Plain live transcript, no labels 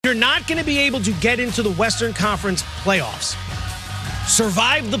you're not going to be able to get into the Western Conference playoffs,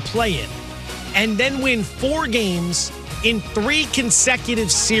 survive the play-in, and then win 4 games in 3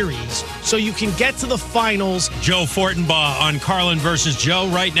 consecutive series so you can get to the finals. Joe Fortenbaugh on Carlin versus Joe.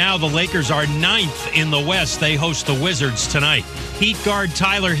 Right now, the Lakers are 9th in the West. They host the Wizards tonight. Heat guard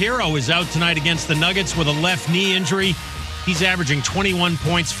Tyler Hero is out tonight against the Nuggets with a left knee injury. He's averaging 21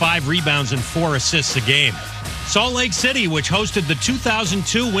 points, 5 rebounds, and 4 assists a game. Salt Lake City, which hosted the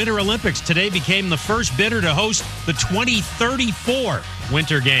 2002 Winter Olympics, today became the first bidder to host the 2034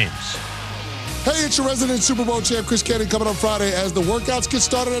 Winter Games. Hey, it's your resident Super Bowl champ, Chris Cannon, coming on Friday. As the workouts get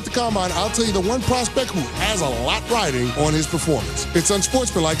started at the Combine, I'll tell you the one prospect who has a lot riding on his performance. It's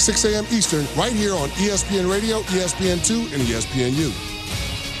Unsportsmanlike, 6 a.m. Eastern, right here on ESPN Radio, ESPN2, and ESPNU.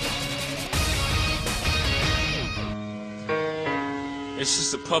 It's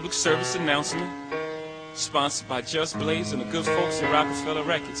just a public service announcement, sponsored by Just Blaze and the good folks at Rockefeller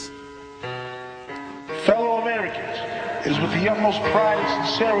Records. Fellow Americans, it is with the utmost pride and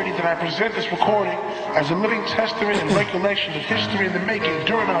sincerity that I present this recording as a living testament and recollection of history in the making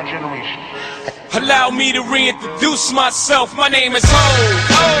during our generation. Allow me to reintroduce myself. My name is H to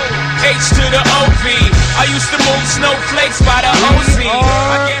the OV. I used to move snowflakes by the OZ.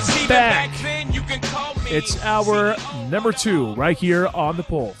 I guess even back then you can call me. It's our number 2 right here on the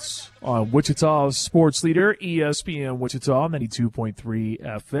Pulse on Wichita's sports leader, ESPN Wichita, 92.3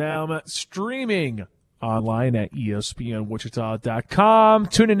 FM, streaming online at espnwichita.com.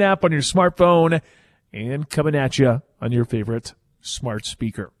 Tune in app on your smartphone and coming at you on your favorite smart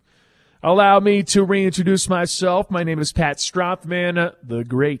speaker. Allow me to reintroduce myself. My name is Pat Strothman. The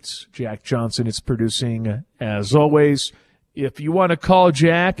great Jack Johnson is producing as always. If you want to call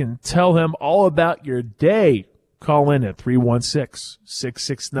Jack and tell him all about your day, call in at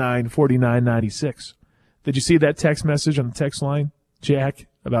 316-669-4996. Did you see that text message on the text line, Jack,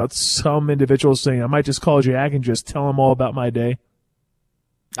 about some individuals saying, I might just call Jack and just tell him all about my day?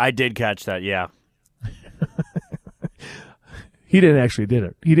 I did catch that, yeah. He didn't actually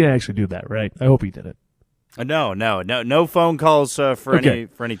do that, right? I hope he did it. No phone calls for any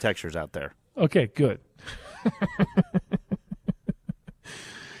texters out there. Okay, good.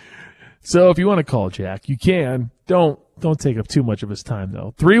 So if you want to call Jack, you can. Don't take up too much of his time,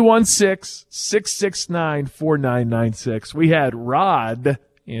 though. 316-669-4996. We had Rod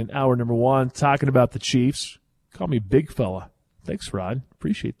in hour number 1 talking about the Chiefs. Call me big fella. Thanks, Rod.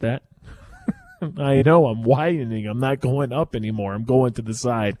 Appreciate that. I know I'm widening. I'm not going up anymore. I'm going to the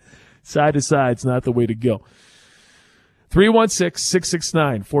side. Side to side's not the way to go.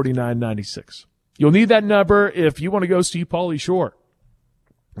 316-669-4996. You'll need that number if you want to go see Pauly Shore.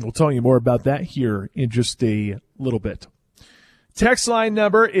 We'll tell you more about that here in just a little bit. Text line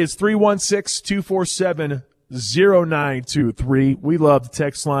number is 316-247-0923. We love the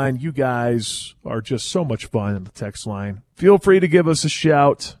text line. You guys are just so much fun in the text line. Feel free to give us a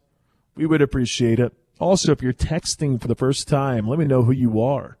shout. We would appreciate it. Also, if you're texting for the first time, let me know who you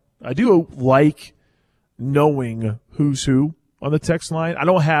are. I do like knowing who's who on the text line. I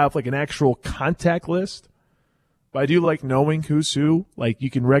don't have like an actual contact list, but I do like knowing who's who. Like you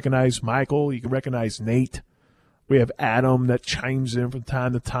can recognize Michael, you can recognize Nate. We have Adam that chimes in from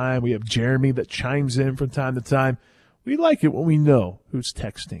time to time. We have Jeremy that chimes in from time to time. We like it when we know who's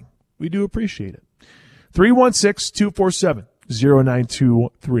texting. We do appreciate it.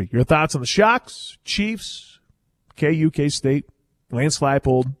 316-247-0923. Your thoughts on the Shocks, Chiefs, KU, K-State, Lance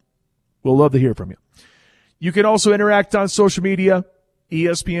Leipold. We'll love to hear from you. You can also interact on social media,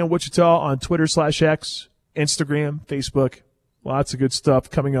 ESPN Wichita on Twitter/X, Instagram, Facebook. Lots of good stuff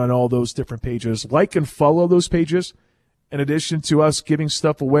coming on all those different pages. Like and follow those pages. In addition to us giving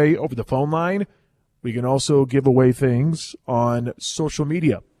stuff away over the phone line, we can also give away things on social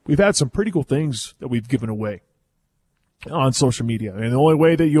media. We've had some pretty cool things that we've given away on social media. And the only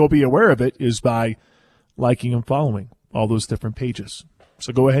way that you'll be aware of it is by liking and following all those different pages.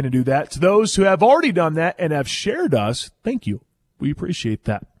 So go ahead and do that. To those who have already done that and have shared us, thank you. We appreciate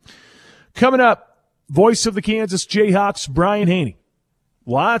that. Coming up, voice of the Kansas Jayhawks, Brian Haney.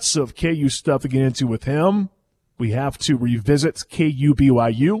 Lots of KU stuff to get into with him. We have to revisit KU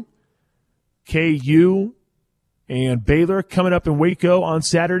BYU. KU and Baylor coming up in Waco on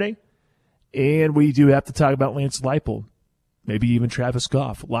Saturday. And we do have to talk about Lance Leipold, maybe even Travis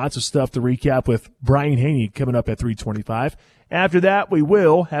Goff. Lots of stuff to recap with Brian Haney coming up at 3:25. After that, we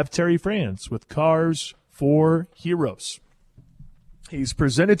will have Terry Franz with Cars for Heroes. He's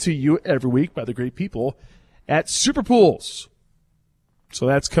presented to you every week by the great people at Super Pools. So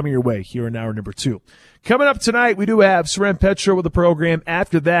that's coming your way here in hour number 2. Coming up tonight, we do have Seren Petra with the program.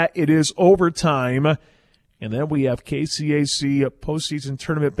 After that, it is overtime. And then we have KCAC postseason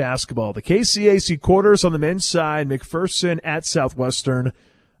tournament basketball. The KCAC quarters on the men's side, McPherson at Southwestern.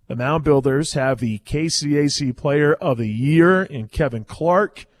 The Mound Builders have the KCAC Player of the Year in Kevin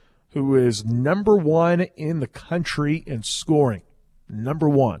Clark, who is number 1 in the country in scoring. Number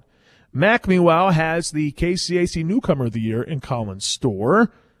 1. Mac, meanwhile, has the KCAC Newcomer of the Year in Colin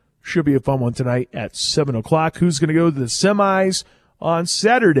Storr. Should be a fun one tonight at 7 o'clock. Who's going to go to the semis on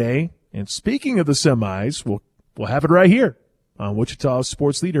Saturday? And speaking of the semis, we'll have it right here on Wichita's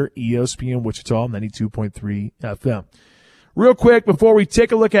sports leader, ESPN Wichita 92.3 FM. Real quick, before we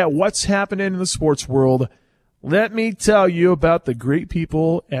take a look at what's happening in the sports world, let me tell you about the great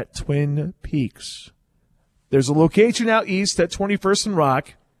people at Twin Peaks. There's a location out east at 21st and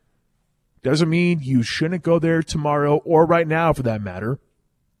Rock. Doesn't mean you shouldn't go there tomorrow or right now for that matter.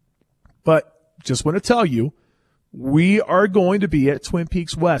 But just want to tell you, we are going to be at Twin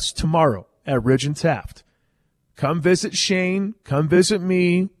Peaks West tomorrow at Ridge and Taft. Come visit Shane. Come visit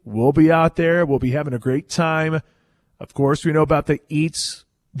me. We'll be out there. We'll be having a great time. Of course, we know about the eats,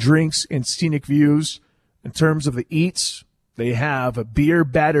 drinks, and scenic views. In terms of the eats, they have a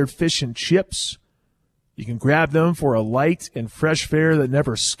beer-battered fish and chips. You can grab them for a light and fresh fare that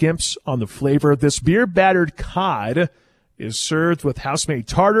never skimps on the flavor. This beer-battered cod is served with house-made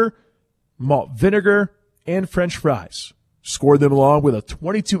tartar, malt vinegar, and French fries. Score them along with a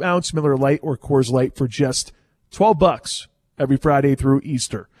 22-ounce Miller Lite or Coors Light for just $12 every Friday through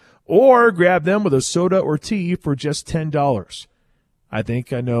Easter. Or grab them with a soda or tea for just $10. I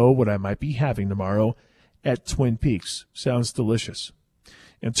think I know what I might be having tomorrow at Twin Peaks. Sounds delicious.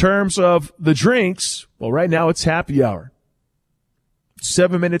 In terms of the drinks, well, right now it's happy hour.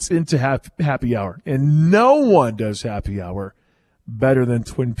 7 minutes into happy hour. And no one does happy hour better than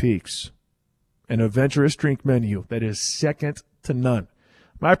Twin Peaks. An adventurous drink menu that is second to none.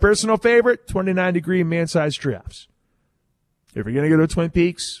 My personal favorite, 29-degree man-sized drafts. If you're going to go to Twin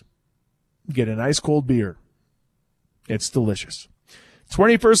Peaks, get an ice cold beer. It's delicious.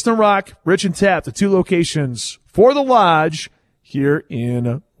 21st and Rock, Ridge and Taft, the 2 locations for the Lodge here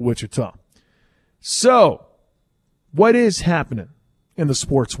in Wichita. So, what is happening in the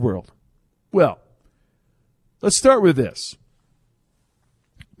sports world? Well, let's start with this.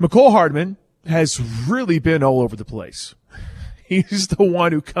 McCole Hardman has really been all over the place. He's the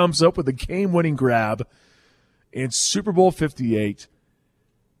one who comes up with the game-winning grab in Super Bowl 58.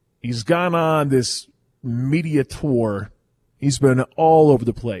 He's gone on this media tour. He's been all over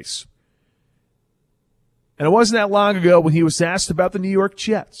the place. And it wasn't that long ago when he was asked about the New York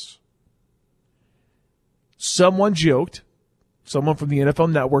Jets. Someone joked, someone from the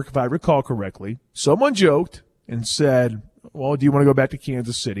NFL Network, if I recall correctly, someone joked and said, well, do you want to go back to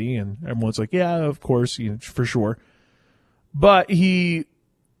Kansas City? And everyone's like, yeah, of course, for sure. But he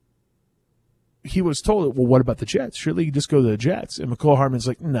was told, well, what about the Jets? Surely you just go to the Jets. And McCole Hardman's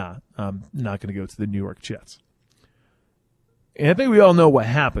like, nah, I'm not going to go to the New York Jets. And I think we all know what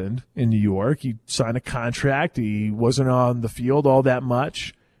happened in New York. He signed a contract. He wasn't on the field all that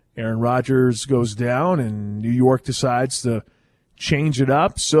much. Aaron Rodgers goes down, and New York decides to change it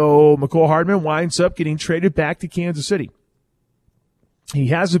up. So McCole Hardman winds up getting traded back to Kansas City. He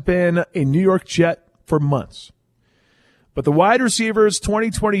hasn't been a New York Jet for months. But the wide receivers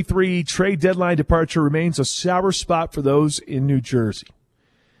 2023 trade deadline departure remains a sour spot for those in New Jersey.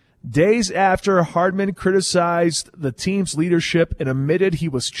 Days after Hardman criticized the team's leadership and admitted he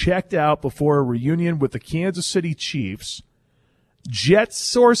was checked out before a reunion with the Kansas City Chiefs, Jet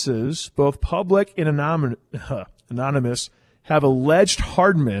sources, both public and anonymous, have alleged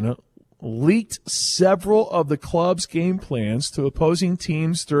Hardman leaked several of the club's game plans to opposing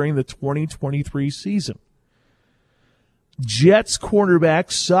teams during the 2023 season. Jets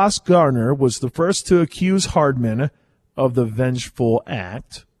cornerback Sauce Gardner was the first to accuse Hardman of the vengeful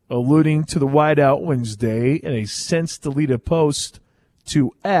act, alluding to the wideout Wednesday in a since-deleted post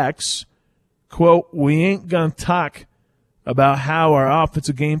to X, quote, "We ain't gonna talk about how our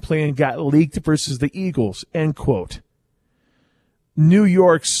offensive game plan got leaked versus the Eagles," end quote. New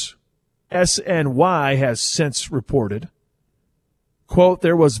York's SNY has since reported, quote,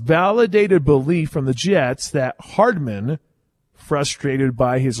 "There was validated belief from the Jets that Hardman, frustrated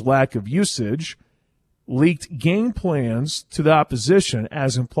by his lack of usage, leaked game plans to the opposition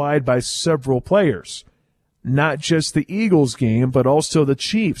as implied by several players, not just the Eagles game, but also the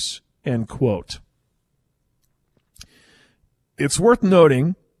Chiefs," end quote. It's worth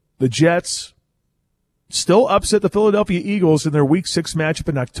noting the Jets still upset the Philadelphia Eagles in their Week 6 matchup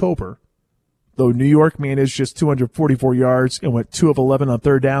in October, though New York managed just 244 yards and went 2 of 11 on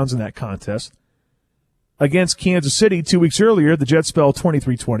third downs in that contest. Against Kansas City 2 weeks earlier, the Jets fell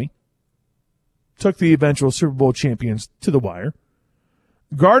 23-20. took the eventual Super Bowl champions to the wire.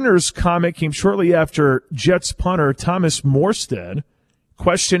 Gardner's comment came shortly after Jets punter Thomas Morstead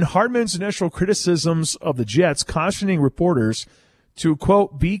questioned Hardman's initial criticisms of the Jets, cautioning reporters to,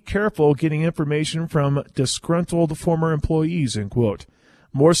 quote, be careful getting information from disgruntled former employees, end quote.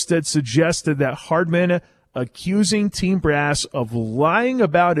 Morstead suggested that Hardman accusing team brass of lying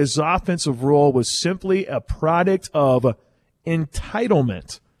about his offensive role was simply a product of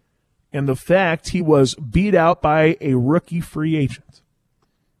entitlement and the fact he was beat out by a rookie free agent.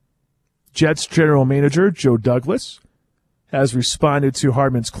 Jets general manager Joe Douglas has responded to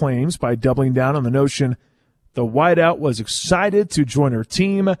Hardman's claims by doubling down on the notion the wideout was excited to join her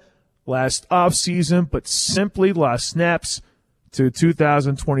team last offseason, but simply lost snaps to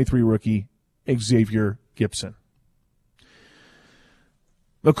 2023 rookie Xavier Gibson.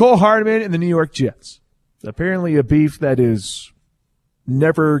 Mecole Hardman and the New York Jets. Apparently a beef that is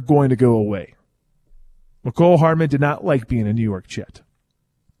never going to go away. Mecole Hardman did not like being a New York Jet.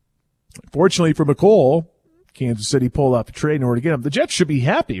 Fortunately for Mecole, Kansas City pulled off a trade in order to get him. The Jets should be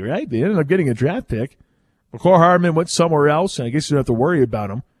happy, right? They ended up getting a draft pick. Mecole Hardman went somewhere else, and I guess you don't have to worry about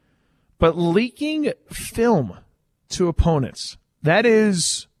him. But leaking film to opponents, that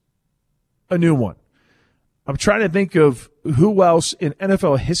is a new one. I'm trying to think of who else in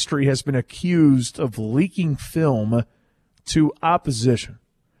NFL history has been accused of leaking film to opposition.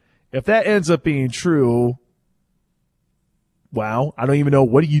 If that ends up being true, wow, I don't even know.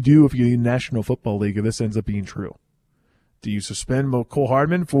 What do you do if you're in the National Football League if this ends up being true? Do you suspend Mecole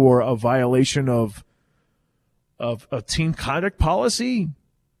Hardman for a violation of a team conduct policy?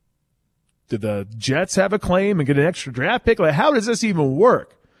 Do the Jets have a claim and get an extra draft pick? Like, how does this even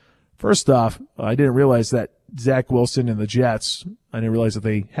work? First off, I didn't realize that Zach Wilson and the Jets, I didn't realize that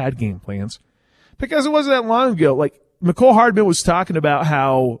they had game plans. Because it wasn't that long ago. Like, Mecole Hardman was talking about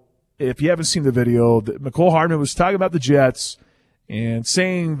how, if you haven't seen the video, that Mecole Hardman was talking about the Jets and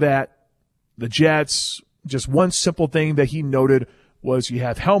saying that the Jets, just one simple thing that he noted was you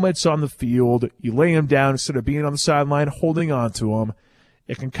have helmets on the field, you lay them down instead of being on the sideline holding on to them.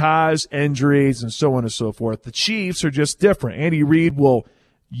 It can cause injuries and so on and so forth. The Chiefs are just different. Andy Reid will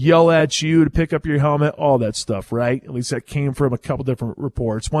yell at you to pick up your helmet, all that stuff, right? At least that came from a couple different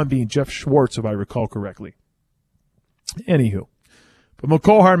reports, one being Jeff Schwartz, if I recall correctly. Anywho, but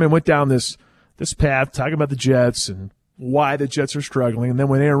Mecole Hardman went down this path talking about the Jets and why the Jets are struggling. And then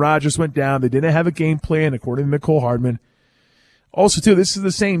when Aaron Rodgers went down, they didn't have a game plan, according to Mecole Hardman. Also, too, this is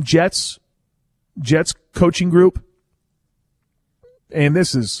the same Jets coaching group. And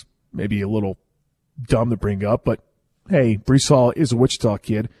this is maybe a little dumb to bring up, but hey, Breece Hall is a Wichita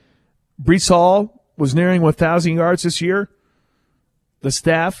kid. Breece Hall was nearing 1,000 yards this year. The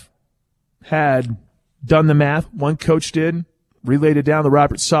staff had done the math. One coach did, relayed it down to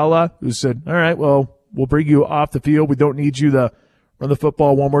Robert Saleh, who said, all right, well, we'll bring you off the field. We don't need you to run the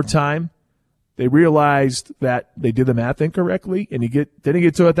football one more time. They realized that they did the math incorrectly, and didn't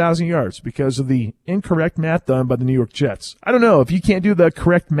get to 1,000 yards because of the incorrect math done by the New York Jets. I don't know. If you can't do the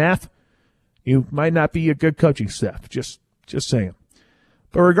correct math, you might not be a good coaching staff. Just saying.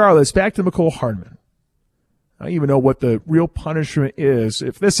 But regardless, back to Mecole Hardman. I don't even know what the real punishment is.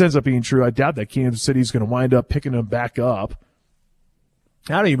 If this ends up being true, I doubt that Kansas City is going to wind up picking him back up.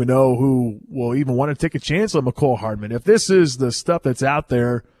 I don't even know who will even want to take a chance on Mecole Hardman. If this is the stuff that's out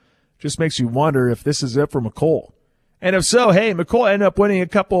there, just makes you wonder if this is it for Mecole. And if so, hey, Mecole ended up winning a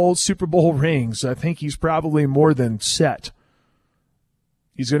couple Super Bowl rings. I think he's probably more than set.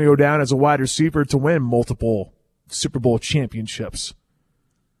 He's going to go down as a wide receiver to win multiple Super Bowl championships.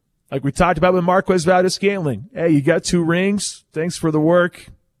 Like we talked about with Marquez Valdes-Scantling. Hey, you got 2 rings. Thanks for the work.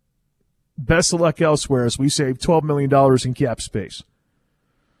 Best of luck elsewhere as we save $12 million in cap space.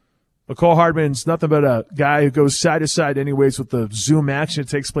 Mecole Hardman's nothing but a guy who goes side to side anyways with the zoom action that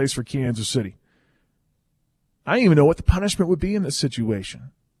takes place for Kansas City. I don't even know what the punishment would be in this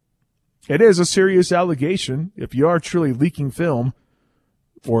situation. It is a serious allegation if you are truly leaking film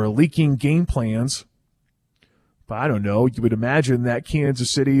or leaking game plans. But I don't know. You would imagine that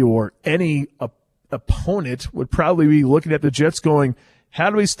Kansas City or any opponent would probably be looking at the Jets going, how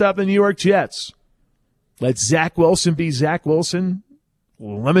do we stop the New York Jets? Let Zach Wilson be Zach Wilson.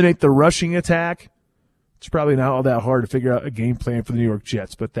 Eliminate the rushing attack. It's probably not all that hard to figure out a game plan for the New York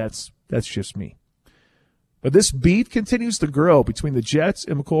Jets, but that's just me. But this beef continues to grow between the Jets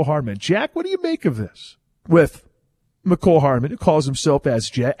and Mecole Hardman. Jack, what do you make of this with Mecole Hardman, who calls himself as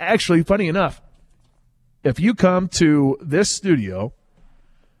Jet? Actually, funny enough, if you come to this studio,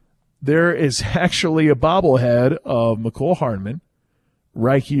 there is actually a bobblehead of Mecole Hardman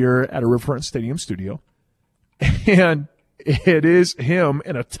right here at a Riverfront Stadium studio. And it is him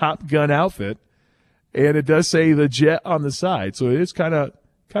in a Top Gun outfit. And it does say the Jet on the side. So it is kind of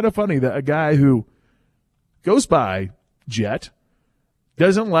funny that a guy who goes by Jet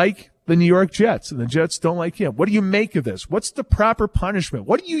doesn't like the New York Jets, and the Jets don't like him. What do you make of this? What's the proper punishment?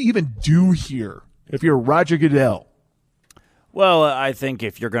 What do you even do here if you're Roger Goodell? Well, I think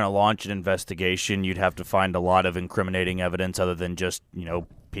if you're going to launch an investigation, you'd have to find a lot of incriminating evidence other than just,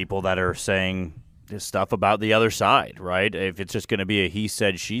 people that are saying this stuff about the other side, right? If it's just going to be a he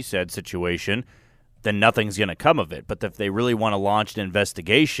said, she said situation, then nothing's going to come of it. But if they really want to launch an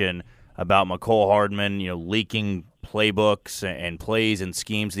investigation about McCole Hardman, leaking playbooks and plays and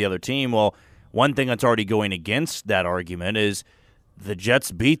schemes to the other team, well, one thing that's already going against that argument is the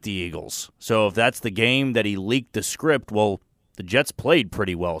Jets beat the Eagles. So if that's the game that he leaked the script, well, the Jets played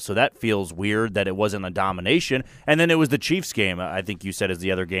pretty well. So that feels weird that it wasn't a domination. And then it was the Chiefs game, I think you said, is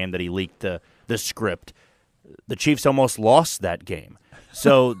the other game that he leaked the script. The Chiefs almost lost that game.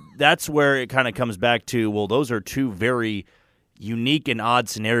 So that's where it kind of comes back to, well, those are two very unique and odd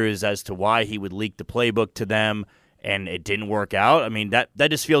scenarios as to why he would leak the playbook to them and it didn't work out. I mean, that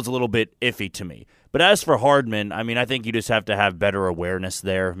just feels a little bit iffy to me. But as for Hardman, I mean, I think you just have to have better awareness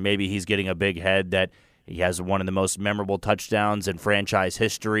there. Maybe he's getting a big head that he has one of the most memorable touchdowns in franchise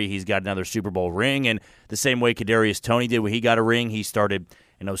history. He's got another Super Bowl ring, and the same way Kadarius Toney did when he got a ring, he started,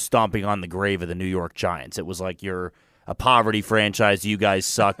 stomping on the grave of the New York Giants. It was like, you're a poverty franchise, you guys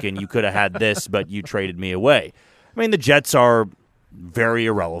suck, and you could have had this, but you traded me away. I mean, the Jets are very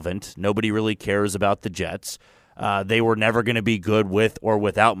irrelevant. Nobody really cares about the Jets. They were never going to be good with or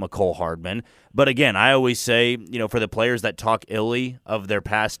without McCole Hardman. But again, I always say, for the players that talk illy of their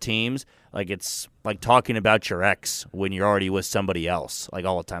past teams, like it's like talking about your ex when you're already with somebody else, like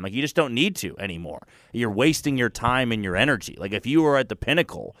all the time. Like you just don't need to anymore. You're wasting your time and your energy. Like if you were at the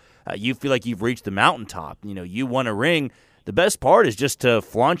pinnacle, you feel like you've reached the mountaintop. You won a ring. The best part is just to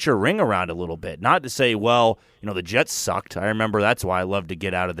flaunt your ring around a little bit, not to say, well, the Jets sucked. I remember that's why I love to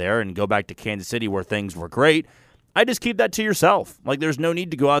get out of there and go back to Kansas City where things were great. I just keep that to yourself. Like there's no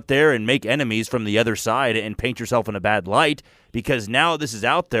need to go out there and make enemies from the other side and paint yourself in a bad light, because now this is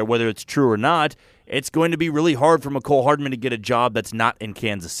out there, whether it's true or not, it's going to be really hard for McCole Hardman to get a job that's not in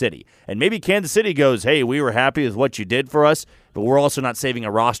Kansas City. And maybe Kansas City goes, hey, we were happy with what you did for us, but we're also not saving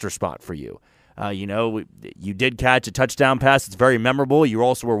a roster spot for you. You did catch a touchdown pass. It's very memorable. You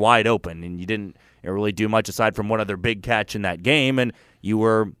also were wide open, and you didn't really do much aside from one other big catch in that game, and you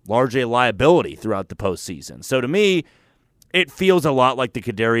were largely a liability throughout the postseason. So to me, it feels a lot like the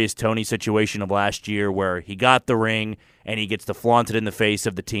Kadarius Toney situation of last year where he got the ring and he gets to flaunt it in the face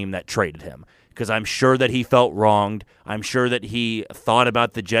of the team that traded him. Because I'm sure that he felt wronged. I'm sure that he thought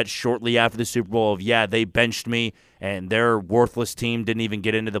about the Jets shortly after the Super Bowl of, yeah, they benched me and their worthless team didn't even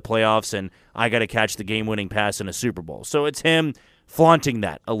get into the playoffs and I got to catch the game-winning pass in a Super Bowl. So it's him flaunting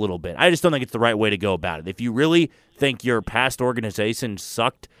that a little bit. I just don't think it's the right way to go about it. If you really think your past organization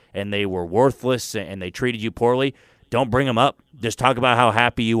sucked and they were worthless and they treated you poorly, don't bring them up. Just talk about how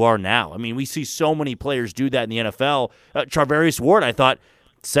happy you are now. I mean, we see so many players do that in the NFL. Charvarius Ward, I thought,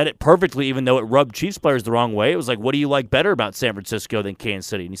 said it perfectly, even though it rubbed Chiefs players the wrong way. It was like, what do you like better about San Francisco than Kansas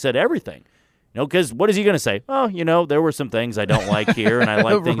City? And he said everything. Because what is he going to say? Oh, there were some things I don't like here, and I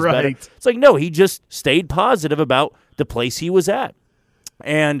like things better. It's like, no, he just stayed positive about the place he was at.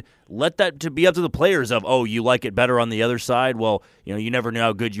 And let that to be up to the players of, oh, you like it better on the other side? Well, you never knew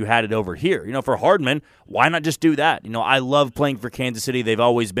how good you had it over here. For Hardman, why not just do that? I love playing for Kansas City. They've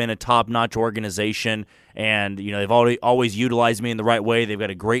always been a top-notch organization, and, they've always utilized me in the right way. They've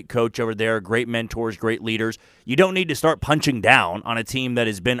got a great coach over there, great mentors, great leaders. You don't need to start punching down on a team that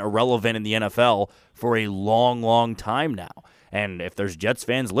has been irrelevant in the NFL for a long, long time now. And if there's Jets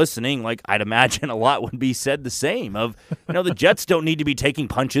fans listening, I'd imagine a lot would be said the same of, the Jets don't need to be taking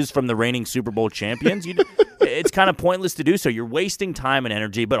punches from the reigning Super Bowl champions. It's kind of pointless to do so. You're wasting time and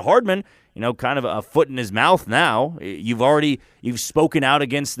energy. But Hardman, kind of a foot in his mouth now. You've spoken out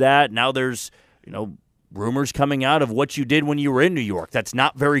against that. Now there's, rumors coming out of what you did when you were in New York. That's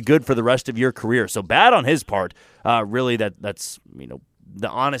not very good for the rest of your career. So bad on his part. Really, that's, the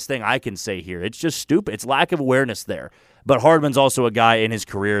honest thing I can say here. It's just stupid. It's lack of awareness there. But Hardman's also a guy in his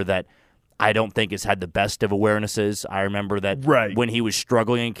career that I don't think has had the best of awarenesses. I remember that when he was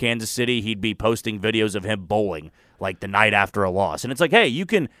struggling in Kansas City, he'd be posting videos of him bowling the night after a loss. And it's like, hey, you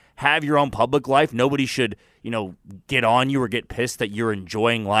can have your own public life. Nobody should, get on you or get pissed that you're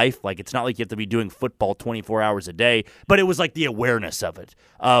enjoying life. It's not like you have to be doing football 24 hours a day. But it was the awareness of it,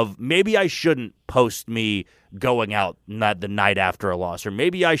 of maybe I shouldn't post me going out the night after a loss, or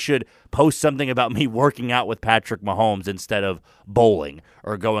maybe I should post something about me working out with Patrick Mahomes instead of bowling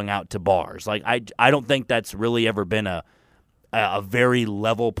or going out to bars. I don't think that's really ever been a a very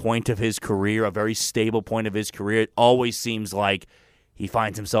level point of his career, a very stable point of his career. It always seems like he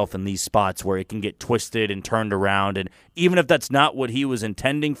finds himself in these spots where it can get twisted and turned around. And even if that's not what he was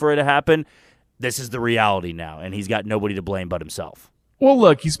intending for it to happen, this is the reality now, and he's got nobody to blame but himself. Well,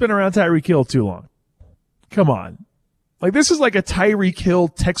 look, he's been around Tyreek Hill too long. Come on. Like, this is like a Tyreek Hill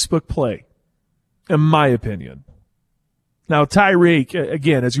textbook play, in my opinion. Now, Tyreek,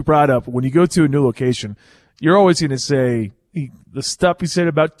 again, as you brought up, when you go to a new location, you're always going to say the stuff he said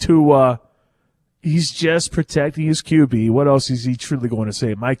about Tua, he's just protecting his QB. What else is he truly going to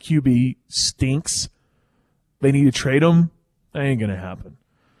say? My QB stinks. They need to trade him. That ain't going to happen.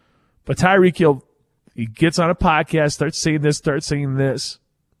 But Tyreek Hill, he gets on a podcast, starts saying this,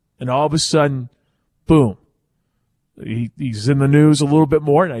 and all of a sudden, boom. He's in the news a little bit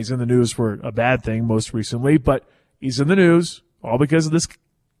more. Now, he's in the news for a bad thing most recently, but he's in the news all because of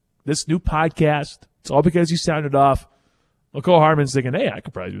this new podcast. It's all because he sounded off. McCall Hardman's thinking, hey, I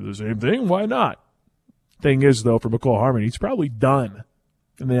could probably do the same thing. Why not? Thing is, though, for McCall Hardman, he's probably done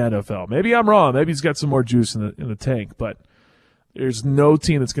in the NFL. Maybe I'm wrong. Maybe he's got some more juice in the tank, but there's no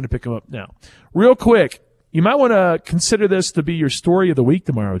team that's going to pick him up now. Real quick, you might want to consider this to be your story of the week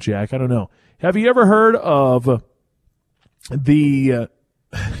tomorrow, Jack. I don't know. Have you ever heard of the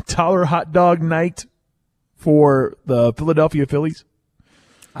dollar hot dog night for the Philadelphia Phillies?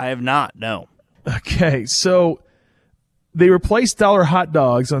 I have not, no. Okay, so they replaced dollar hot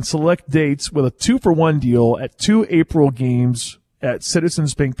dogs on select dates with a 2-for-1 deal at 2 April games at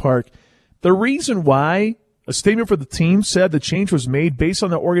Citizens Bank Park. The reason why, a statement for the team said the change was made based on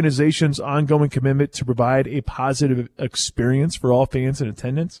the organization's ongoing commitment to provide a positive experience for all fans in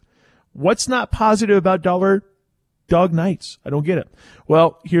attendance. What's not positive about dollar dog nights? I don't get it.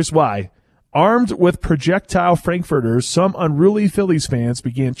 Well, here's why. Armed with projectile frankfurters, some unruly Phillies fans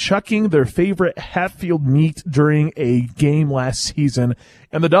began chucking their favorite Hatfield meat during a game last season,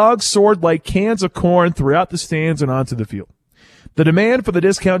 and the dogs soared like cans of corn throughout the stands and onto the field. The demand for the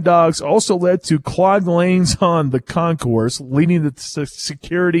discount dogs also led to clogged lanes on the concourse, leading to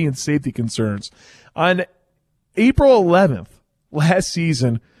security and safety concerns. On April 11th last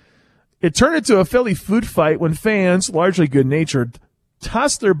season, it turned into a Philly food fight when fans, largely good-natured,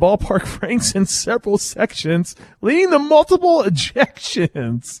 tossed their ballpark franks in several sections, leading to multiple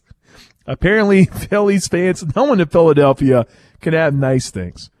ejections. Apparently, Phillies fans, no one in Philadelphia can have nice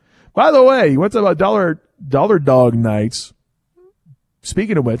things. By the way, you want to talk about dollar dog nights.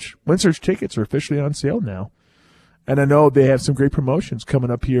 Speaking of which, Windsor's tickets are officially on sale now. And I know they have some great promotions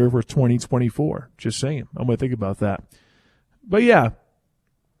coming up here for 2024. Just saying. I'm going to think about that. But yeah,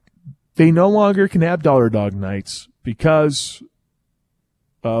 they no longer can have dollar dog nights because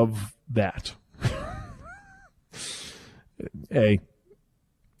of that. Hey,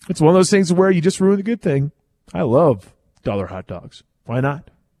 it's one of those things where you just ruin a good thing. I love dollar hot dogs. Why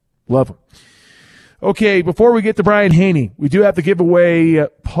not? Love them. Okay, before we get to Brian Haney, we do have to give away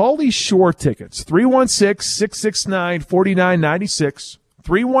Pauly Shore tickets. 316-669-4996.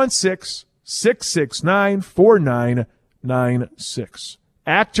 316-669-4996.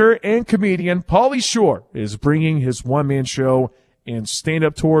 Actor and comedian Pauly Shore is bringing his one-man show and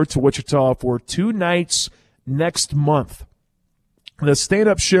stand-up tour to Wichita for 2 nights next month. The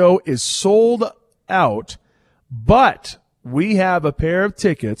stand-up show is sold out, but we have a pair of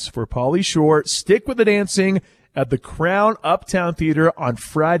tickets for Pauly Shore, Stick with the Dancing, at the Crown Uptown Theater on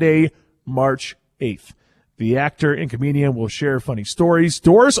Friday, March 8th. The actor and comedian will share funny stories.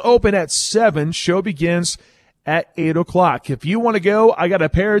 Doors open at 7. Show begins at 8 o'clock. If you want to go, I got a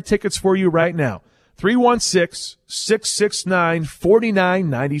pair of tickets for you right now.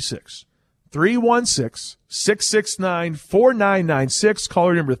 316-669-4996. 316-669-4996.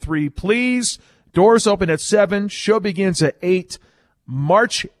 Caller number 3, please. Doors open at 7. Show begins at 8.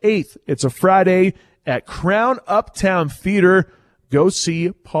 March 8th. It's a Friday at Crown Uptown Theater. Go see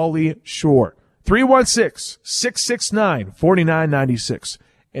Pauly Shore. 316-669-4996.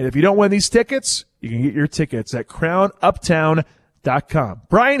 And if you don't win these tickets, you can get your tickets at crownuptown.com.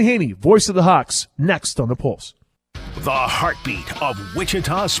 Brian Haney, voice of the Hawks, next on The Pulse. The heartbeat of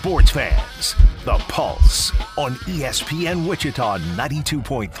Wichita sports fans. The Pulse on ESPN Wichita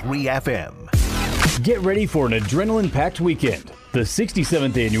 92.3 FM. Get ready for an adrenaline-packed weekend. The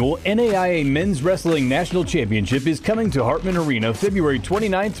 67th annual NAIA Men's Wrestling National Championship is coming to Hartman Arena February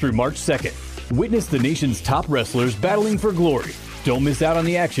 29th through March 2nd. Witness the nation's top wrestlers battling for glory. Don't miss out on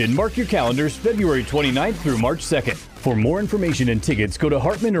the action. Mark your calendars February 29th through March 2nd. For more information and tickets, go to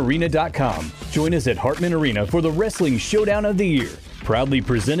hartmanarena.com. Join us at Hartman Arena for the Wrestling Showdown of the Year. Proudly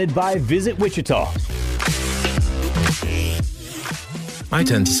presented by Visit Wichita. I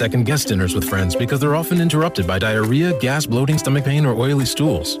tend to second-guess dinners with friends because they're often interrupted by diarrhea, gas, bloating, stomach pain, or oily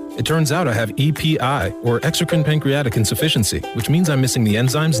stools. It turns out I have EPI, or exocrine pancreatic insufficiency, which means I'm missing the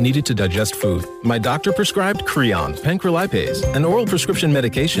enzymes needed to digest food. My doctor prescribed Creon, pancrelipase, an oral prescription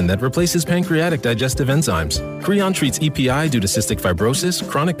medication that replaces pancreatic digestive enzymes. Creon treats EPI due to cystic fibrosis,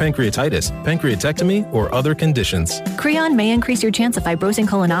 chronic pancreatitis, pancreatectomy, or other conditions. Creon may increase your chance of fibrosing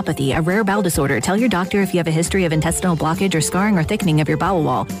colonopathy, a rare bowel disorder. Tell your doctor if you have a history of intestinal blockage or scarring or thickening of your bowel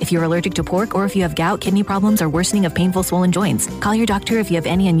wall, if you're allergic to pork, or if you have gout, kidney problems, or worsening of painful swollen joints. Call your doctor if you have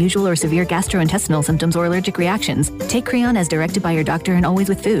any unusual or severe gastrointestinal symptoms or allergic reactions. Take Creon as directed by your doctor and always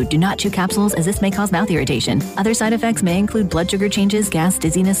with food. Do not chew capsules, as this may cause mouth irritation. Other side effects may include blood sugar changes, gas,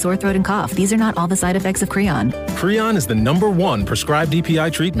 dizziness, sore throat, and cough. These are not all the side effects of Creon. Creon is the #1 prescribed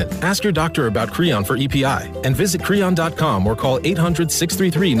EPI treatment. Ask your doctor about Creon for EPI and visit Creon.com or call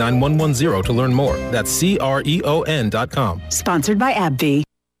 800-633-9110 to learn more. That's CREON.com. Sponsored by AbbVie.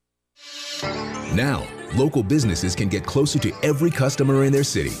 Now, local businesses can get closer to every customer in their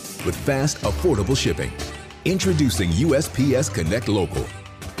city with fast, affordable shipping. Introducing USPS Connect Local.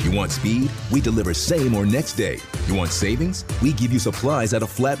 You want speed? We deliver same or next day. You want savings? We give you supplies at a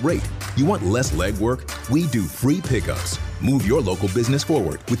flat rate. You want less legwork? We do free pickups. Move your local business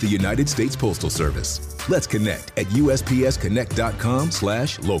forward with the United States Postal Service. Let's connect at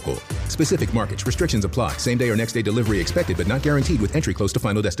USPSConnect.com/local. Specific markets, restrictions apply. Same day or next day delivery expected but not guaranteed with entry close to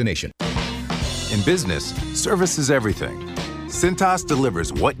final destination. In business, service is everything. Cintas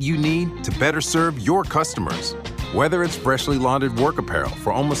delivers what you need to better serve your customers. Whether it's freshly laundered work apparel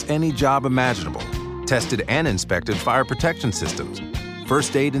for almost any job imaginable, tested and inspected fire protection systems,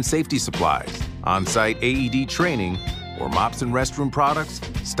 first aid and safety supplies, on-site AED training, or mops and restroom products,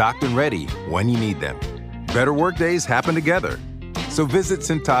 stocked and ready when you need them. Better work days happen together. So visit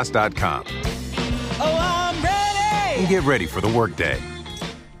Cintas.com. Oh, I'm ready! And get ready for the workday.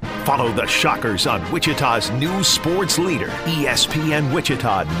 Follow the Shockers on Wichita's new sports leader, ESPN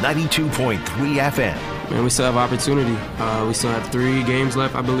Wichita 92.3 FM. Man, we still have opportunity. We still have 3 games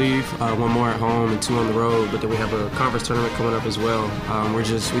left, I believe. 1 more at home and 2 on the road. But then we have a conference tournament coming up as well. We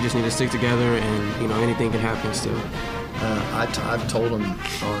just need to stick together, and anything can happen still. I've told them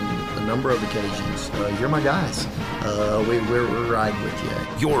on a number of occasions, you're my guys. We're riding with you.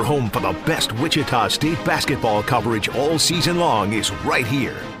 Your home for the best Wichita State basketball coverage all season long is right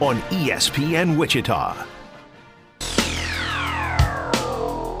here on ESPN Wichita.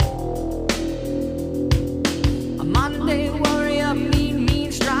 A Monday warrior,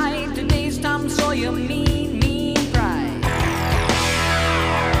 mean strike. Today's Tom Sawyer, mean pride.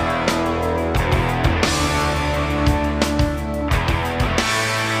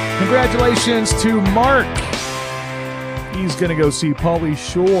 Congratulations to Mark. He's going to go see Pauly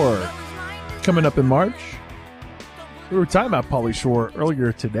Shore coming up in March. We were talking about Pauly Shore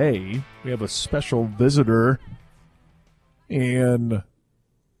earlier today. We have a special visitor, and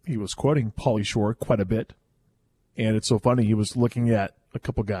he was quoting Pauly Shore quite a bit. And it's so funny, he was looking at a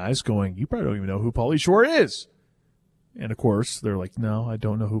couple guys going, you probably don't even know who Pauly Shore is. And, of course, they're like, no, I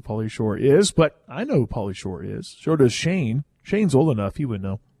don't know who Pauly Shore is, but I know who Pauly Shore is. So does Shane. Shane's old enough, he would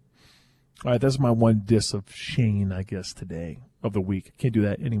know. All right, that's my one diss of Shane, I guess, today, of the week. Can't do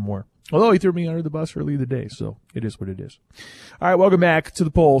that anymore. Although he threw me under the bus earlier today, so it is what it is. All right, welcome back to the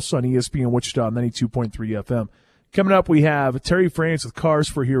Pulse on ESPN Wichita 92.3 FM. Coming up, we have Terry France with Cars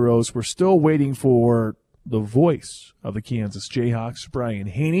for Heroes. We're still waiting for the voice of the Kansas Jayhawks, Brian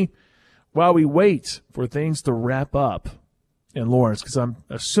Haney, while we wait for things to wrap up in Lawrence, because I'm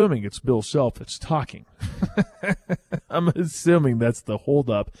assuming it's Bill Self that's talking. I'm assuming that's the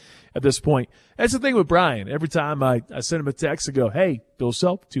holdup at this point. That's the thing with Brian. Every time I send him a text, I go, hey, Bill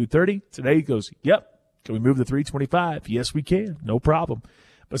Self, 2:30. Today he goes, yep. Can we move to 3:25? Yes, we can. No problem.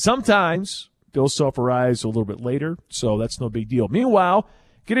 But sometimes Bill Self arrives a little bit later, so that's no big deal. Meanwhile,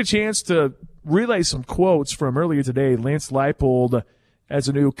 get a chance to relay some quotes from earlier today. Lance Leipold has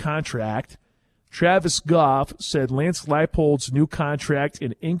a new contract. Travis Goff said Lance Leipold's new contract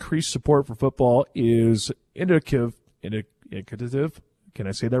and increased support for football is indicative. Can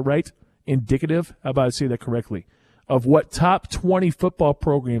I say that right? Indicative. How about I say that correctly? Of what top 20 football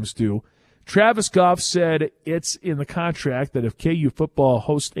programs do. Travis Goff said it's in the contract that if KU football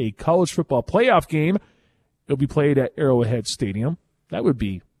hosts a college football playoff game, it'll be played at Arrowhead Stadium. That would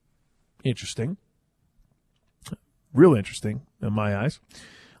be interesting. Real interesting in my eyes.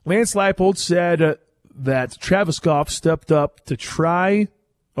 Lance Leipold said that Travis Goff stepped up to try,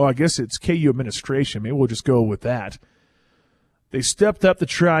 I guess it's KU administration. Maybe we'll just go with that. They stepped up to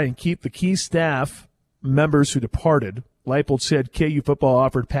try and keep the key staff members who departed, Leipold said KU football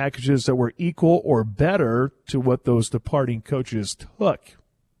offered packages that were equal or better to what those departing coaches took,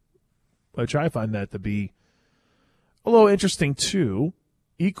 which I find that to be a little interesting too.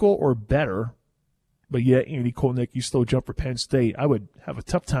 Equal or better, but yet Andy Kotelnicki still jumped for Penn State. I would have a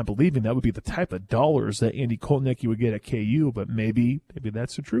tough time believing that would be the type of dollars that Andy Kotelnicki would get at KU, but maybe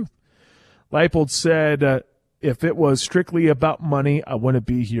that's the truth. Leipold said, if it was strictly about money, I wouldn't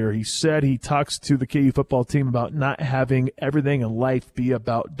be here. He said he talks to the KU football team about not having everything in life be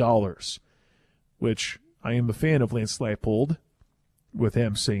about dollars, which I am a fan of Lance Leipold with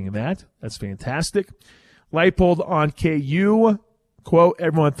him saying that. That's fantastic. Leipold on KU, quote,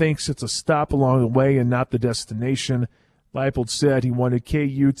 everyone thinks it's a stop along the way and not the destination. Leipold said he wanted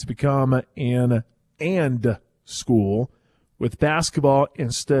KU to become an and school with basketball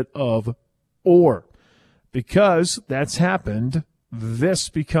instead of or. Because that's happened, this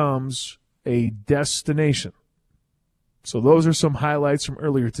becomes a destination. So those are some highlights from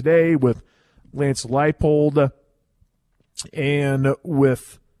earlier today with Lance Leipold and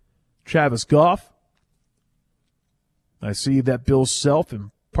with Travis Goff. I see that Bill Self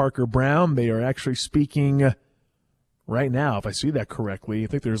and Parker Brown, they are actually speaking right now, if I see that correctly. I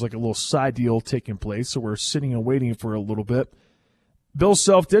think there's like a little side deal taking place, so we're sitting and waiting for a little bit. Bill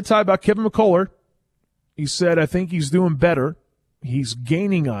Self did talk about Kevin McCullough. He said, I think he's doing better. He's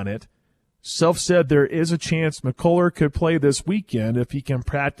gaining on it. Self said there is a chance McCullough could play this weekend if he can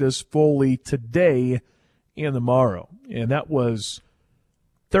practice fully today and tomorrow. And that was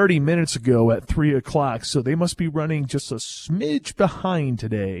 30 minutes ago at 3 o'clock, so they must be running just a smidge behind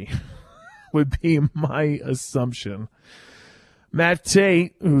today, would be my assumption. Matt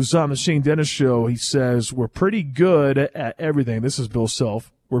Tate, who's on the Shane Dennis show, he says, we're pretty good at everything. This is Bill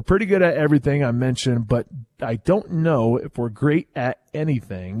Self. We're pretty good at everything I mentioned, but I don't know if we're great at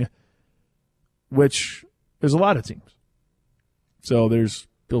anything, which is a lot of teams. So there's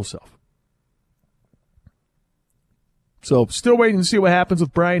Bill Self. So still waiting to see what happens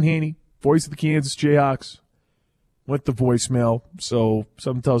with Brian Haney, voice of the Kansas Jayhawks, with the voicemail. So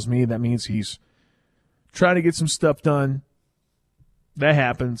something tells me that means he's trying to get some stuff done. That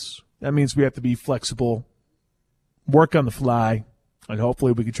happens. That means we have to be flexible, work on the fly, and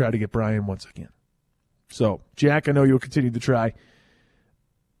hopefully we can try to get Brian once again. So, Jack, I know you'll continue to try.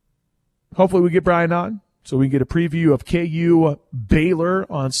 Hopefully we get Brian on so we can get a preview of KU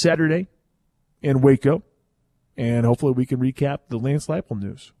Baylor on Saturday in Waco. And hopefully we can recap the Lance Leipold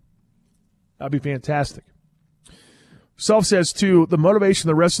news. That'd be fantastic. Self says, too, the motivation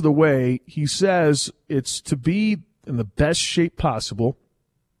the rest of the way, he says it's to be in the best shape possible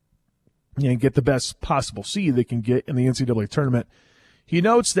and get the best possible seed they can get in the NCAA tournament. He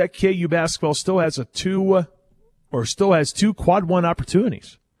notes that KU basketball still has two quad one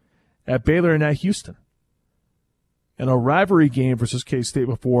opportunities at Baylor and at Houston, and a rivalry game versus K-State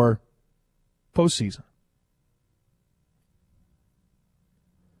before postseason.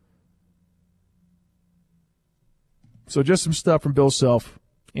 So just some stuff from Bill Self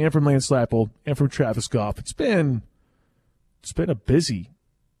and from Lance Leipold and from Travis Goff. It's been a busy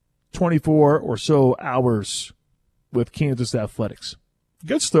 24 or so hours with Kansas athletics.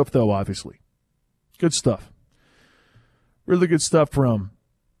 Good stuff, though, obviously. Good stuff. Really good stuff from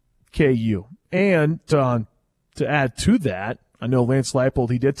KU. And to add to that, I know Lance Leipold,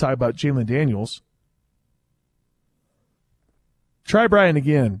 he did talk about Jalen Daniels. Try Brian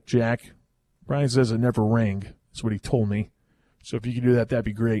again, Jack. Brian says it never rang. That's what he told me. So if you can do that, that'd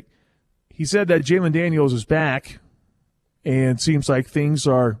be great. He said that Jalen Daniels is back and seems like things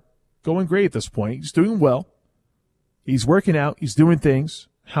are going great at this point. He's doing well. He's working out. He's doing things.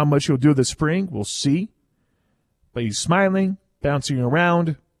 How much he'll do this spring, we'll see. But he's smiling, bouncing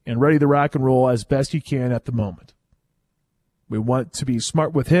around, and ready to rock and roll as best he can at the moment. We want to be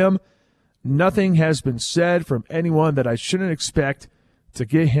smart with him. Nothing has been said from anyone that I shouldn't expect to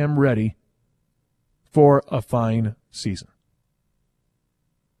get him ready for a fine season.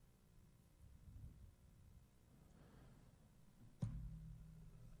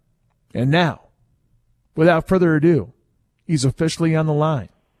 And now, without further ado, he's officially on the line.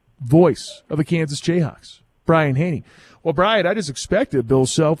 Voice of the Kansas Jayhawks, Brian Haney. Well, Brian, I just expected Bill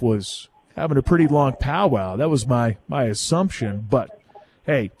Self was having a pretty long powwow. That was my assumption. But,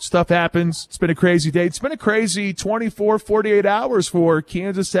 hey, stuff happens. It's been a crazy day. It's been a crazy 24, 48 hours for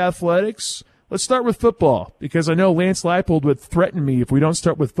Kansas athletics. Let's start with football, because I know Lance Leipold would threaten me if we don't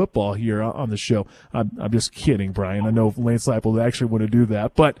start with football here on the show. I'm just kidding, Brian. I know Lance Leipold actually want to do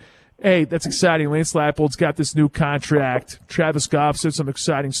that. But, hey, that's exciting. Lance Leipold's got this new contract. Travis Goff said some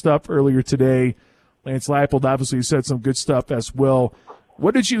exciting stuff earlier today. Lance Leipold obviously said some good stuff as well.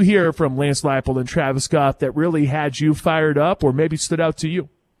 What did you hear from Lance Leipold and Travis Goff that really had you fired up or maybe stood out to you?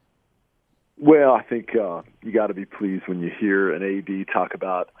 Well, I think you got to be pleased when you hear an AD talk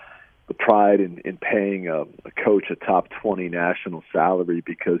about the pride in paying a coach a top 20 national salary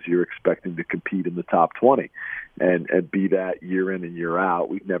because you're expecting to compete in the top 20 and be that year in and year out.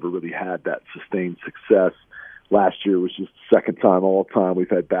 We've never really had that sustained success. Last year was just the second time all time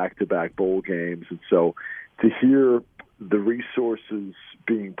we've had back-to-back bowl games. And so to hear the resources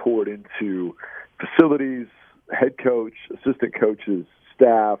being poured into facilities, head coach, assistant coaches,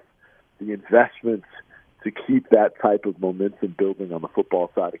 staff, the investments to keep that type of momentum building on the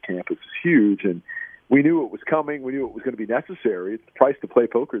football side of campus is huge. And we knew it was coming. We knew it was going to be necessary. It's the price to play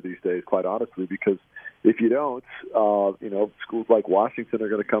poker these days, quite honestly, because if you don't, schools like Washington are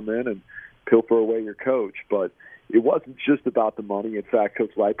going to come in and pilfer away your coach. But it wasn't just about the money. In fact,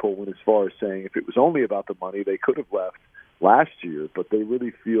 Coach Leipold went as far as saying if it was only about the money, they could have left last year. But they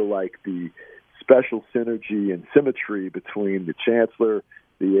really feel like the special synergy and symmetry between the chancellor,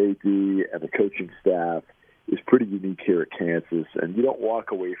 the AD, and the coaching staff is pretty unique here at Kansas, and you don't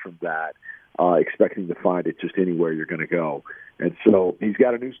walk away from that expecting to find it just anywhere you're going to go. And so he's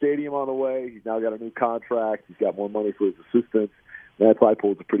got a new stadium on the way. He's now got a new contract. He's got more money for his assistants. Lance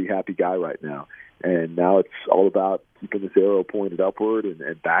Leipold's a pretty happy guy right now. And now it's all about keeping this arrow pointed upward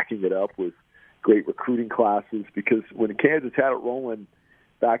and backing it up with great recruiting classes, because when Kansas had it rolling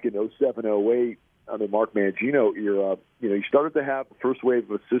back in 07-08, under Mark Mangino era, you started to have the first wave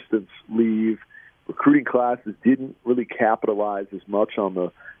of assistants leave. Recruiting classes didn't really capitalize as much on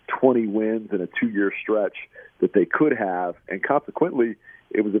the 20 wins in a 2-year stretch that they could have, and consequently,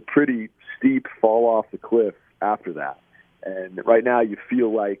 it was a pretty steep fall off the cliff after that. And right now, you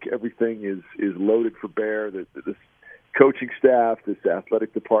feel like everything is loaded for bear. This coaching staff, this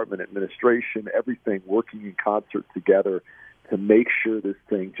athletic department, administration, everything working in concert together to make sure this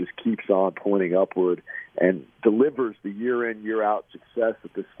thing just keeps on pointing upward and delivers the year-in, year-out success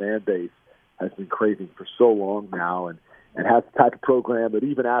that this fan base has been craving for so long now, and has the type of program that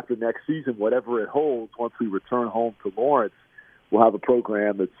even after next season, whatever it holds, once we return home to Lawrence, we'll have a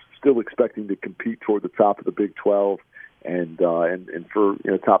program that's still expecting to compete toward the top of the Big 12 and for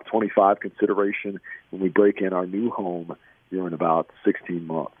top 25 consideration when we break in our new home here in about 16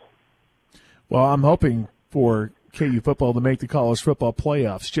 months. Well, I'm hoping for KU football to make the college football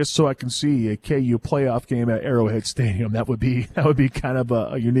playoffs, just so I can see a KU playoff game at Arrowhead Stadium. That would be kind of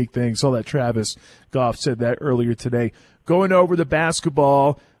a unique thing. Saw that Travis Goff said that earlier today. Going over the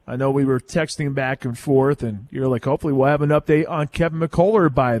basketball, I know we were texting back and forth, and you're like, hopefully we'll have an update on Kevin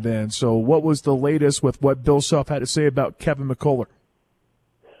McCullar by then. So what was the latest with what Bill Self had to say about Kevin McCullar?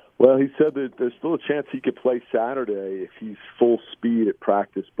 Well, he said that there's still a chance he could play Saturday if he's full speed at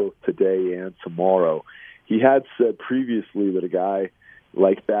practice both today and tomorrow. He had said previously that a guy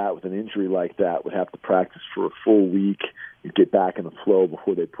like that, with an injury like that, would have to practice for a full week and get back in the flow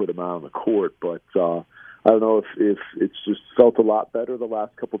before they put him out on the court. But I don't know if it's just felt a lot better the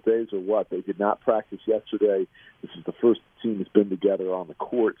last couple of days or what. They did not practice yesterday. This is the first team that's been together on the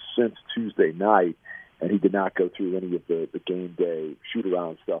court since Tuesday night, and he did not go through any of the game day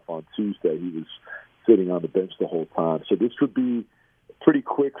shoot-around stuff on Tuesday. He was sitting on the bench the whole time. So this would be pretty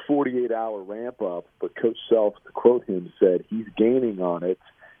quick 48-hour ramp-up, but Coach Self, to quote him, said he's gaining on it,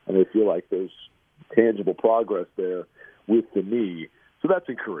 and they feel like there's tangible progress there with the knee. So that's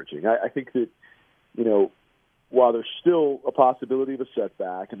encouraging. I think that, while there's still a possibility of a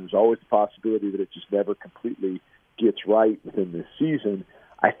setback, and there's always a possibility that it just never completely gets right within this season,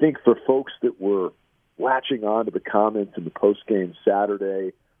 I think for folks that were latching on to the comments in the postgame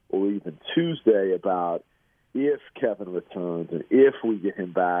Saturday or even Tuesday about if Kevin returns and if we get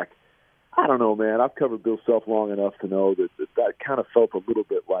him back, I don't know, man. I've covered Bill Self long enough to know that kind of felt a little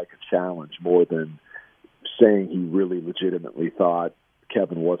bit like a challenge more than saying he really legitimately thought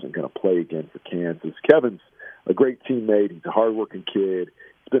Kevin wasn't going to play again for Kansas. Kevin's a great teammate. He's a hardworking kid.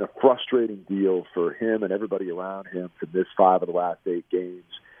 It's been a frustrating deal for him and everybody around him to miss 5 of the last 8 games.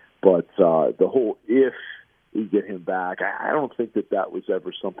 But the whole if we get him back, I don't think that was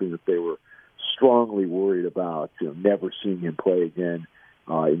ever something that they were strongly worried about, never seeing him play again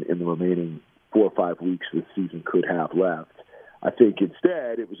in the remaining 4 or 5 weeks this season could have left. I think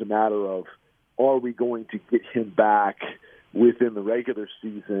instead it was a matter of, are we going to get him back within the regular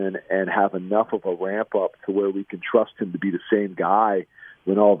season and have enough of a ramp-up to where we can trust him to be the same guy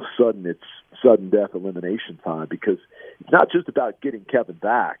when all of a sudden it's sudden death elimination time? Because it's not just about getting Kevin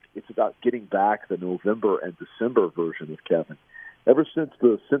back. It's about getting back the November and December version of Kevin. Ever since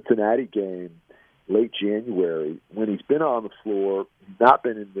the Cincinnati game, late January, when he's been on the floor, he's not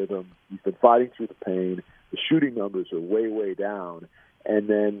been in rhythm, he's been fighting through the pain, the shooting numbers are way, way down, And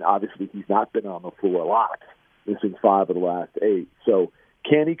then, obviously, he's not been on the floor a lot, missing 5 of the last 8. So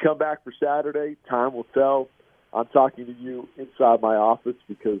can he come back for Saturday? Time will tell. I'm talking to you inside my office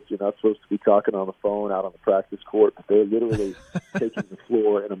because you're not supposed to be talking on the phone out on the practice court. But they're literally taking the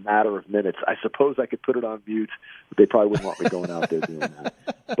floor in a matter of minutes. I suppose I could put it on mute, but they probably wouldn't want me going out there doing that.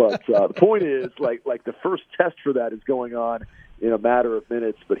 But the point is, like the first test for that is going on in a matter of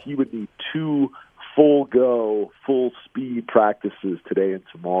minutes, but he would need 2 full-speed practices today and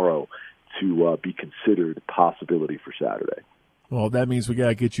tomorrow to be considered a possibility for Saturday. Well, that means we got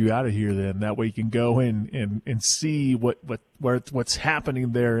to get you out of here then. That way you can go in and see what's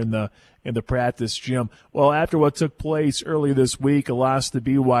happening there in the practice gym. Well, after what took place earlier this week, a loss to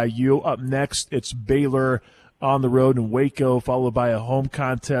BYU. Up next, it's Baylor on the road in Waco, followed by a home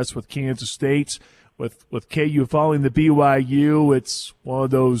contest with Kansas State. With KU following the BYU, it's one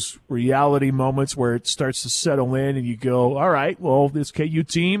of those reality moments where it starts to settle in and you go, all right, well, this KU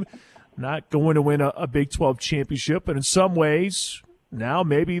team not going to win a Big 12 championship. But in some ways, now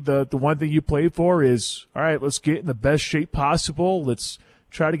maybe the one thing you play for is, all right, let's get in the best shape possible. Let's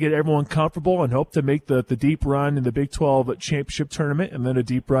try to get everyone comfortable and hope to make the deep run in the Big 12 championship tournament and then a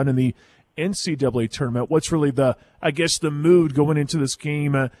deep run in the NCAA tournament. What's really the mood going into this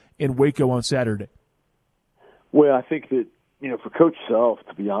game in Waco on Saturday? Well, I think that, for Coach Self,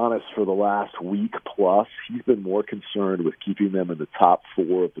 to be honest, for the last week plus, he's been more concerned with keeping them in the top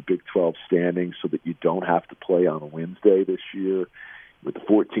 4 of the Big 12 standings so that you don't have to play on a Wednesday this year. With the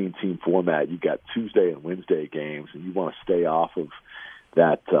 14-team format, you've got Tuesday and Wednesday games, and you want to stay off of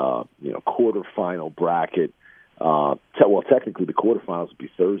that, quarterfinal bracket. Technically the quarterfinals would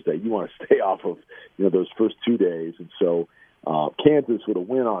be Thursday. You want to stay off of, those first 2 days. And so Kansas with a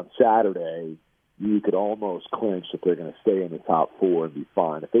win on Saturday, you could almost clinch that they're going to stay in the top 4 and be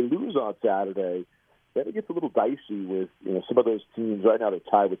fine. If they lose on Saturday, then it gets a little dicey with some of those teams. Right now they're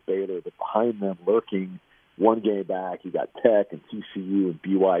tied with Baylor, but behind them lurking one game back, you got Tech and TCU and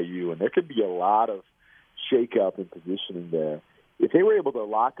BYU, and there could be a lot of shakeup in positioning there. If they were able to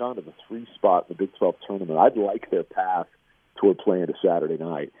lock onto the 3 spot in the Big 12 tournament, I'd like their path toward playing a Saturday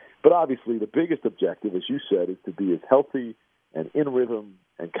night. But obviously the biggest objective, as you said, is to be as healthy and in rhythm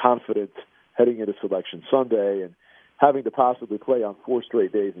and confident heading into Selection Sunday, and having to possibly play on 4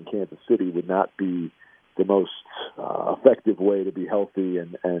 straight days in Kansas City would not be the most effective way to be healthy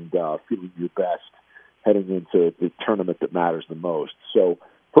and feeling your best heading into the tournament that matters the most. So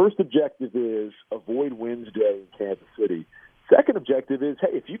first objective is avoid Wednesday in Kansas City. Second objective is, hey,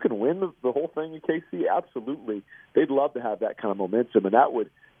 if you can win the whole thing in KC, absolutely. They'd love to have that kind of momentum, and that would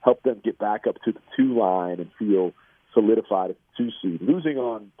help them get back up to the 2 line and feel solidified as a 2 seed. Losing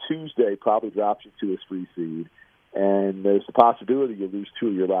on Tuesday probably drops you to a 3 seed, and there's the possibility you lose 2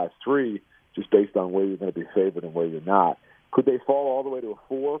 of your last 3 just based on where you're going to be favored and where you're not. Could they fall all the way to a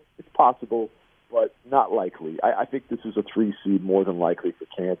 4? It's possible, but not likely. I think this is a 3 seed more than likely for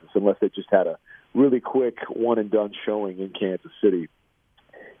Kansas, unless they just had a really quick one-and-done showing in Kansas City.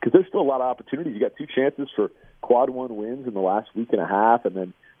 Because there's still a lot of opportunities. You got 2 chances for quad 1 wins in the last week and a half, and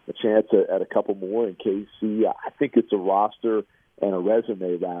then a chance at a couple more in KC. I think it's a roster and a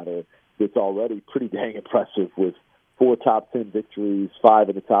resume, rather, that's already pretty dang impressive with 4 top 10 victories, 5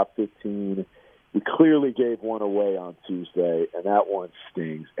 in the top 15. We clearly gave one away on Tuesday, and that one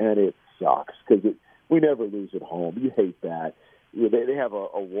stings, and it sucks because we never lose at home. You hate that. They have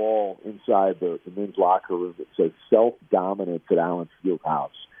a wall inside the men's locker room that says self-dominance at Allen Fieldhouse.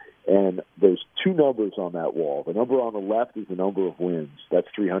 And there's 2 numbers on that wall. The number on the left is the number of wins. That's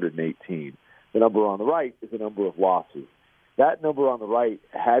 318. The number on the right is the number of losses. That number on the right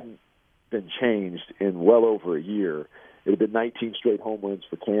hadn't been changed in well over a year. It had been 19 straight home wins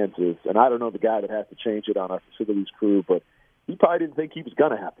for Kansas. And I don't know the guy that has to change it on our facilities crew, but he probably didn't think he was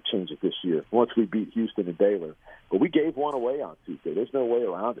going to have to change it this year once we beat Houston and Baylor. But we gave one away on Tuesday. There's no way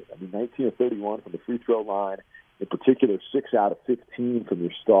around it. I mean, 19 of 31 from the free throw line. In particular, 6 out of 15 from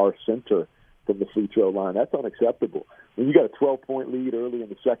your star center from the free throw line. That's unacceptable. When you got a 12-point lead early in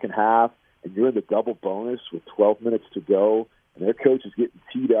the second half and you're in the double bonus with 12 minutes to go and their coach is getting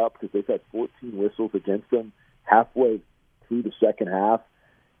teed up because they've had 14 whistles against them halfway through the second half,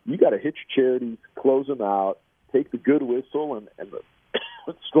 you got to hit your charities, close them out, take the good whistle and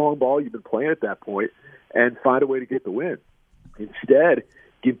the strong ball you've been playing at that point and find a way to get the win. Instead,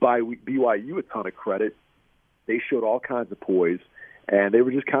 give BYU a ton of credit. They showed all kinds of poise, and they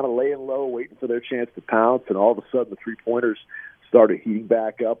were just kind of laying low, waiting for their chance to pounce, and all of a sudden the three-pointers started heating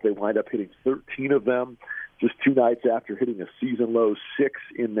back up. They wind up hitting 13 of them just 2 nights after hitting a season-low 6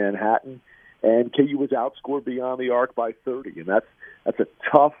 in Manhattan, and KU was outscored beyond the arc by 30, and that's a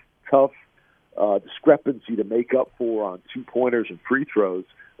tough discrepancy to make up for on two-pointers and free throws,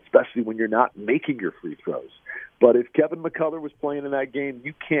 especially when you're not making your free throws. But if Kevin McCullough was playing in that game,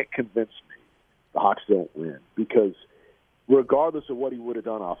 you can't convince me the Hawks don't win, because regardless of what he would have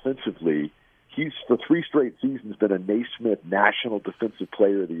done offensively, he's for 3 straight seasons been a Naismith National Defensive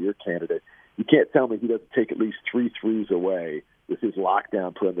Player of the Year candidate. You can't tell me he doesn't take at least 3 threes away with his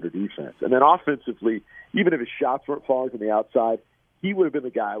lockdown perimeter defense. And then offensively, even if his shots weren't falling from the outside, he would have been the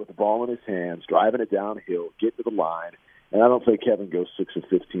guy with the ball in his hands, driving it downhill, getting to the line. And I don't think Kevin goes 6 of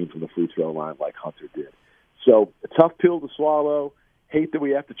 15 from the free throw line like Hunter did. So a tough pill to swallow. Hate that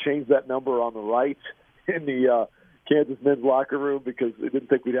we have to change that number on the right in the Kansas men's locker room, because I didn't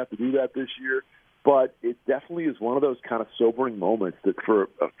think we'd have to do that this year. But it definitely is one of those kind of sobering moments that for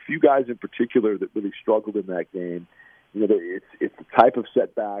a few guys in particular that really struggled in that game, you know, it's the type of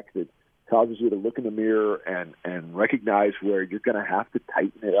setback that causes you to look in the mirror and recognize where you're going to have to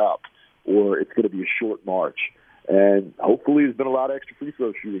tighten it up, or it's going to be a short march. And hopefully there's been a lot of extra free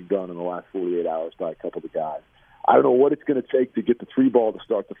throw shooting done in the last 48 hours by a couple of the guys. I don't know what it's going to take to get the 3 ball to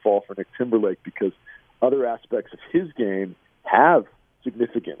start to fall for Nick Timberlake, because other aspects of his game have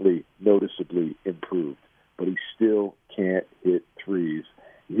significantly, noticeably improved, but he still can't hit threes.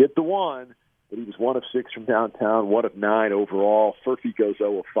 He hit the one, but he was 1 of 6 from downtown, 1 of 9 overall. Furphy goes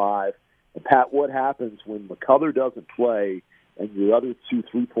 0 of 5. And, Pat, what happens when McCullough doesn't play and your other 2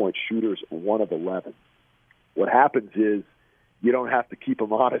 3-point shooters are 1 of 11? What happens is you don't have to keep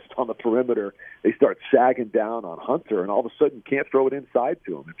them honest on the perimeter. They start sagging down on Hunter, and all of a sudden you can't throw it inside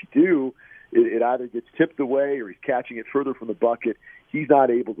to him. If you do, it either gets tipped away or he's catching it further from the bucket. He's not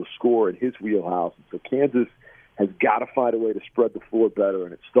able to score in his wheelhouse. And so Kansas has got to find a way to spread the floor better,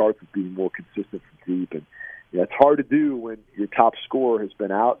 and it starts with being more consistent from deep. And it's hard to do when your top scorer has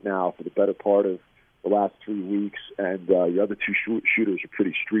been out now for the better part of the last 3 weeks, and your other 2 shooters are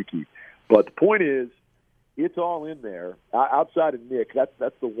pretty streaky. But the point is, it's all in there. Outside of Nick,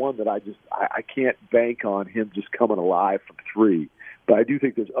 that's the one that I can't bank on him just coming alive from 3. But I do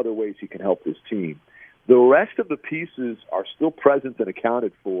think there's other ways he can help this team. The rest of the pieces are still present and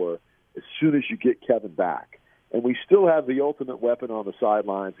accounted for as soon as you get Kevin back. And we still have the ultimate weapon on the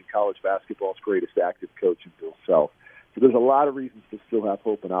sidelines in college basketball's greatest active coach in Bill Self. So there's a lot of reasons to still have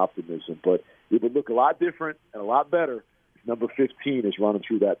hope and optimism. But it would look a lot different and a lot better if number 15 is running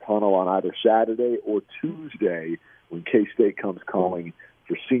through that tunnel on either Saturday or Tuesday when K-State comes calling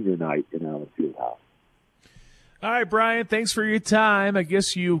for senior night in Allen Fieldhouse. All right, Brian, thanks for your time. I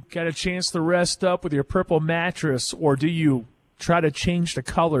guess you got a chance to rest up with your purple mattress, or do you try to change the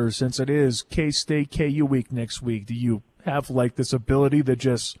color since it is K-State KU week next week? Do you have like this ability that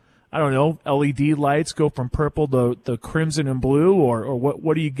just, I don't know, LED lights go from purple to crimson and blue, or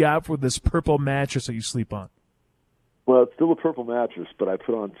what do you got for this purple mattress that you sleep on? Well, it's still a purple mattress, but I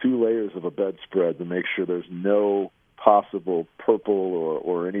put on 2 layers of a bedspread to make sure there's no possible purple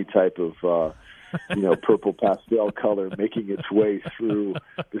or any type of purple pastel color making its way through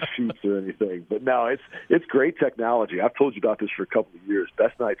the sheets or anything. But no, it's great technology. I've told you about this for a couple of years.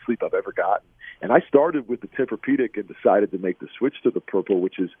 Best night's sleep I've ever gotten. And I started with the Tempur-Pedic and decided to make the switch to the purple,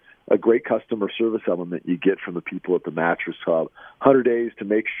 which is a great customer service element you get from the people at the Mattress Hub. 100 days to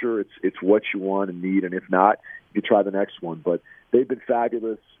make sure it's what you want and need, and if not, you try the next one. But they've been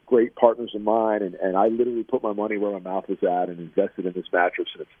fabulous, great partners of mine, and I literally put my money where my mouth is at and invested in this mattress,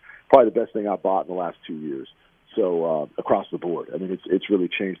 and it's probably the best thing I've bought in the last 2 years. So across the board, I mean, it's really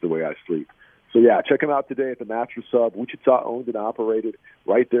changed the way I sleep. So yeah, check them out today at the Mattress Hub, Wichita owned and operated,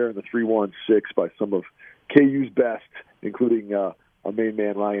 right there in the 316 by some of KU's best, including our main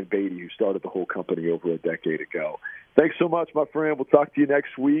man Ryan Beatty, who started the whole company over a decade ago. Thanks so much, my friend. We'll talk to you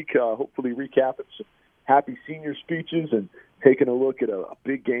next week. Hopefully recapping some happy senior speeches and taking a look at a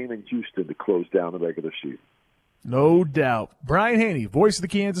big game in Houston to close down the regular season. No doubt. Brian Haney, voice of the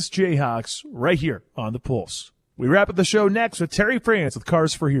Kansas Jayhawks, right here on The Pulse. We wrap up the show next with Terry France with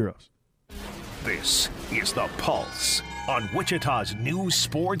Cars for Heroes. This is The Pulse on Wichita's new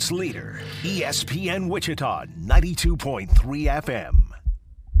sports leader, ESPN Wichita 92.3 FM.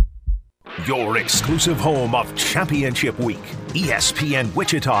 Your exclusive home of Championship Week, ESPN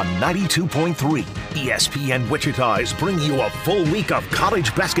Wichita 92.3. ESPN Wichita is bringing you a full week of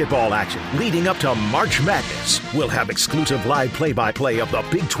college basketball action leading up to March Madness. We'll have exclusive live play-by-play of the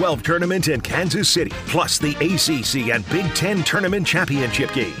Big 12 tournament in Kansas City, plus the ACC and Big 10 tournament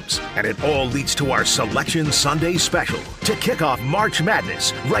championship games. And it all leads to our Selection Sunday special to kick off March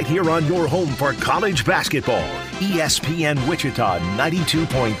Madness right here on your home for college basketball. ESPN Wichita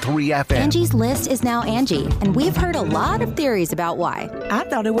 92.3 FM. Angie's List is now Angie, and we've heard a lot of theories theories about why. I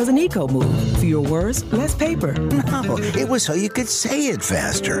thought it was an eco move. Fewer words, less paper. No, it was so you could say it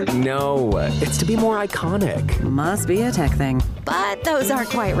faster. No, it's to be more iconic. Must be a tech thing. But those aren't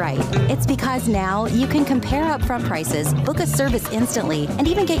quite right. It's because now you can compare upfront prices, book a service instantly, and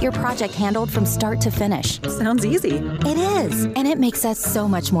even get your project handled from start to finish. Sounds easy. It is, and it makes us so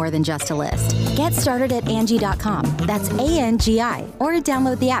much more than just a list. Get started at Angie.com. That's ANGI, or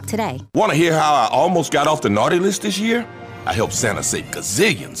download the app today. Want to hear how I almost got off the naughty list this year? I helped Santa save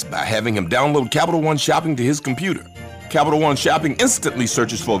gazillions by having him download Capital One Shopping to his computer. Capital One Shopping instantly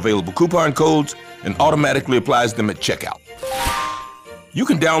searches for available coupon codes and automatically applies them at checkout. You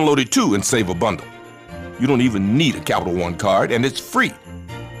can download it too and save a bundle. You don't even need a Capital One card, and it's free.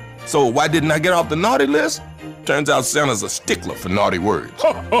 So why didn't I get off the naughty list? Turns out Santa's a stickler for naughty words.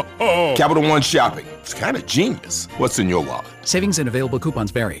 Capital One Shopping. It's kind of genius. What's in your wallet? Savings and available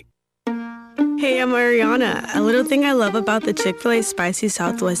coupons vary. Hey, I'm Ariana. A little thing I love about the Chick-fil-A Spicy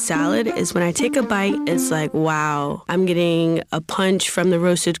Southwest Salad is when I take a bite, it's like, wow. I'm getting a punch from the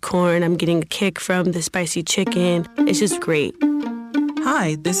roasted corn. I'm getting a kick from the spicy chicken. It's just great.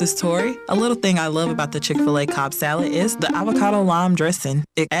 Hi, this is Tori. A little thing I love about the Chick-fil-A Cobb salad is the avocado lime dressing.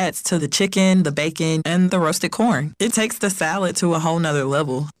 It adds to the chicken, the bacon, and the roasted corn. It takes the salad to a whole nother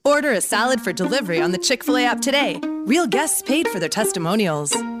level. Order a salad for delivery on the Chick-fil-A app today. Real guests paid for their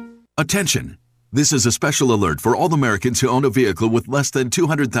testimonials. Attention! This is a special alert for all Americans who own a vehicle with less than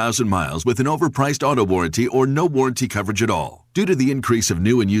 200,000 miles with an overpriced auto warranty or no warranty coverage at all. Due to the increase of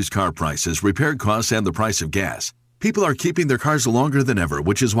new and used car prices, repair costs, and the price of gas, people are keeping their cars longer than ever,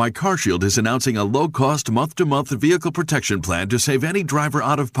 which is why CarShield is announcing a low-cost month-to-month vehicle protection plan to save any driver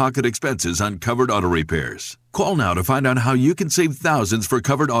out-of-pocket expenses on covered auto repairs. Call now to find out how you can save thousands for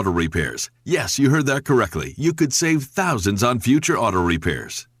covered auto repairs. Yes, you heard that correctly. You could save thousands on future auto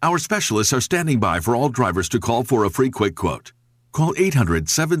repairs. Our specialists are standing by for all drivers to call for a free quick quote. Call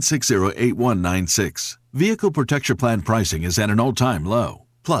 800-760-8196. Vehicle protection plan pricing is at an all-time low.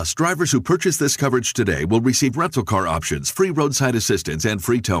 Plus, drivers who purchase this coverage today will receive rental car options, free roadside assistance, and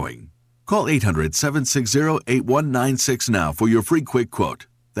free towing. Call 800-760-8196 now for your free quick quote.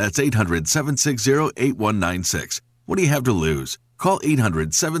 That's 800-760-8196. What do you have to lose? Call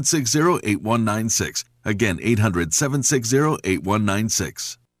 800-760-8196. Again,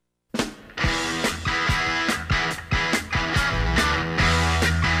 800-760-8196.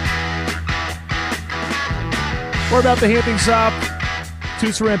 We're about to hand things up to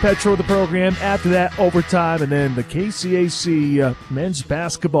Saran Petro, the program. After that, overtime, and then the KCAC men's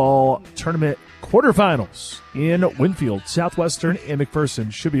basketball tournament quarterfinals in Winfield, Southwestern, and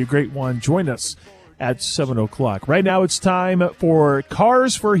McPherson. Should be a great one. Join us at 7 o'clock. Right now, it's time for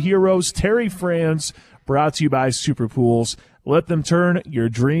Cars for Heroes. Terry Franz, brought to you by Super Pools. Let them turn your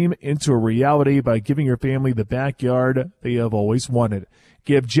dream into a reality by giving your family the backyard they have always wanted.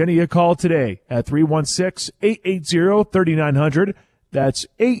 Give Jenny a call today at 316-880-3900. That's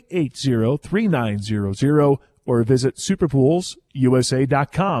 880-3900. Or visit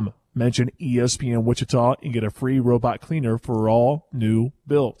superpoolsusa.com. Mention ESPN Wichita and get a free robot cleaner for all new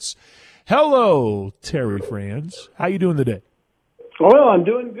builds. Hello, Terry Franz. How you doing today? Well, I'm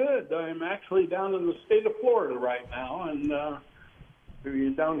doing good. I'm actually down in the state of Florida right now, and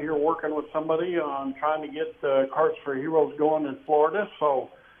we're down here working with somebody on trying to get Cars for Heroes going in Florida. So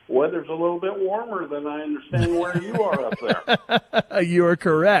weather's a little bit warmer than I understand where you are up there. You are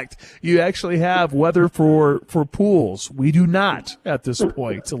correct. You actually have weather for pools. We do not at this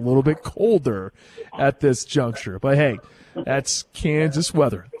point. It's a little bit colder at this juncture. But, hey, that's Kansas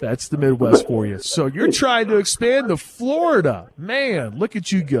weather. That's the Midwest for you. So you're trying to expand to Florida. Man, look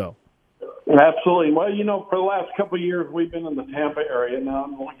at you go. Absolutely. Well, you know, for the last couple of years, we've been in the Tampa area. Now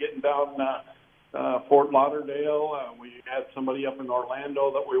I'm getting down Fort Lauderdale. We had somebody up in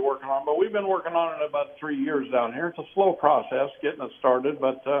Orlando that we're working on. But we've been working on it about 3 years down here. It's a slow process getting it started.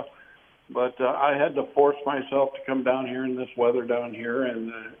 But I had to force myself to come down here in this weather down here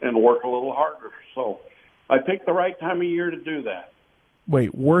and work a little harder. So I picked the right time of year to do that.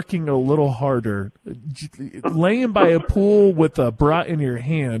 Wait, working a little harder. Laying by a pool with a brat in your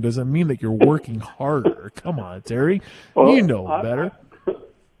hand doesn't mean that you're working harder. Come on, Terry. Well, you know better.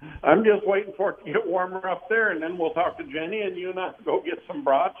 I'm just waiting for it to get warmer up there, and then we'll talk to Jenny, and you and I go get some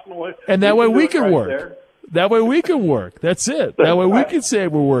brats. And that way we can work. There. That way we can work. That's it. That way we can say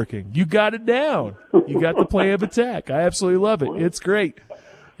we're working. You got it down. You got the plan of attack. I absolutely love it. It's great.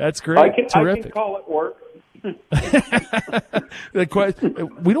 That's great. I can Terrific. call it work. We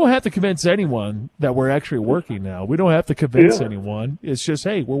don't have to convince anyone that we're actually working now. We don't have to convince anyone. It's just,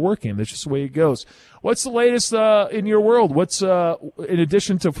 hey, we're working. That's just the way it goes. What's the latest in your world? What's in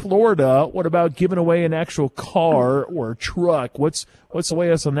addition to Florida? What about giving away an actual car or truck? What's the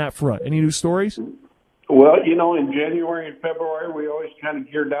latest on that front? Any new stories? Well, in January and February, we always kind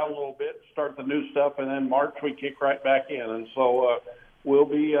of gear down a little bit, start the new stuff, and then March we kick right back in. And so we'll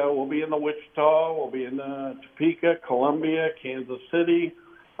be in the Wichita, we'll be in Topeka, Columbia, Kansas City.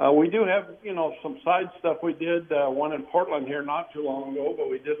 We do have some side stuff. We did one in Portland here not too long ago, but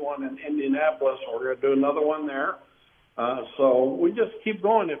we did one in Indianapolis. So we're going to do another one there. So we just keep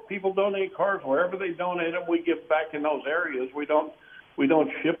going. If people donate cars, wherever they donate them, we give back in those areas. We don't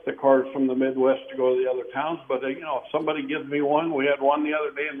ship the cars from the Midwest to go to the other towns, but if somebody gives me one, we had one the other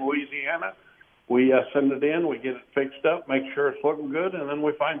day in Louisiana. We send it in, we get it fixed up, make sure it's looking good, and then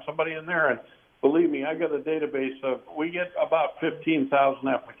we find somebody in there. And believe me, I got a database of, we get about 15,000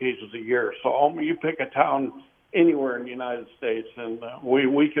 applications a year. So you pick a town anywhere in the United States, and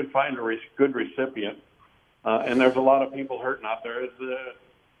we can find a good recipient. And there's a lot of people hurting out there. The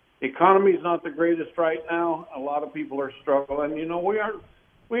economy's not the greatest right now. A lot of people are struggling.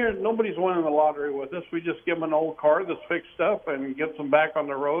 Nobody's winning the lottery with us. We just give them an old car that's fixed up and gets them back on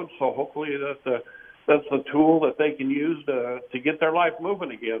the road. So hopefully that's the tool that they can use to get their life moving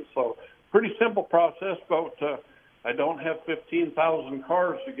again. So pretty simple process, but I don't have 15,000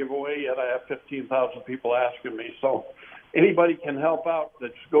 cars to give away yet. I have 15,000 people asking me. So anybody can help out.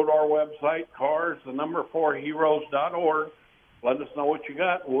 Just go to our website, cars4heroes.org. Let us know what you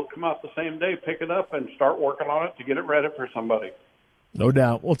got. We'll come out the same day, pick it up, and start working on it to get it ready for somebody. No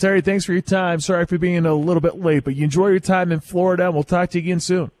doubt. Well, Terry, thanks for your time. Sorry for being a little bit late, but you enjoy your time in Florida, and we'll talk to you again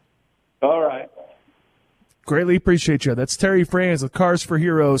soon. All right. Greatly appreciate you. That's Terry Franz with Cars for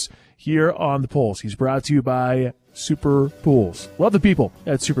Heroes here on The Pulse. He's brought to you by Super Pools. Love the people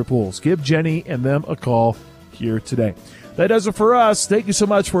at Super Pools. Give Jenny and them a call here today. That does it for us. Thank you so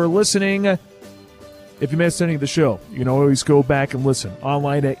much for listening. If you missed any of the show, you can always go back and listen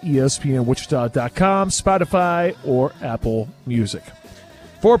online at ESPNWichita.com, Spotify, or Apple Music.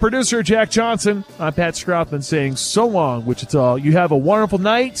 For producer Jack Johnson, I'm Pat Strothman saying so long, Wichita. You have a wonderful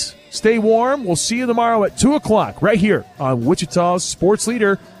night. Stay warm. We'll see you tomorrow at 2 o'clock right here on Wichita's sports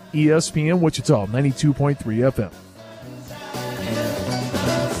leader, ESPN Wichita, 92.3 FM.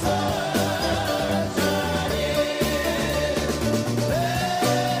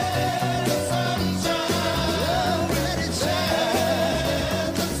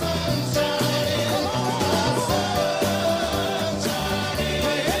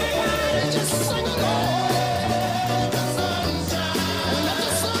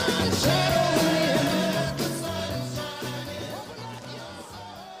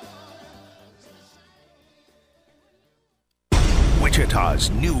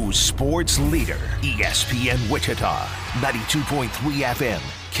 Wichita's new sports leader, ESPN Wichita, 92.3 FM,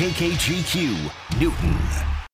 KKGQ, Newton.